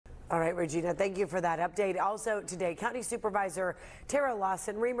All right, Regina, thank you for that update. Also today, County Supervisor Terra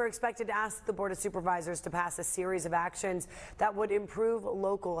Lawson-Remer expected to ask the Board of Supervisors to pass a series of actions that would improve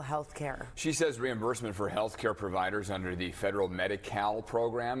local health care. She says reimbursement for health care providers under the federal Medicaid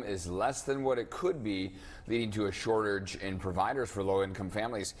program is less than what it could be, leading to a shortage in providers for low-income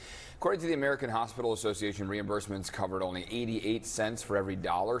families. According to the American Hospital Association, reimbursements covered only 88 cents for every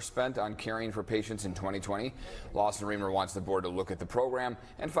dollar spent on caring for patients in 2020. Lawson-Remer wants the board to look at the program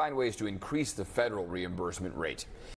and find ways to increase the federal reimbursement rate.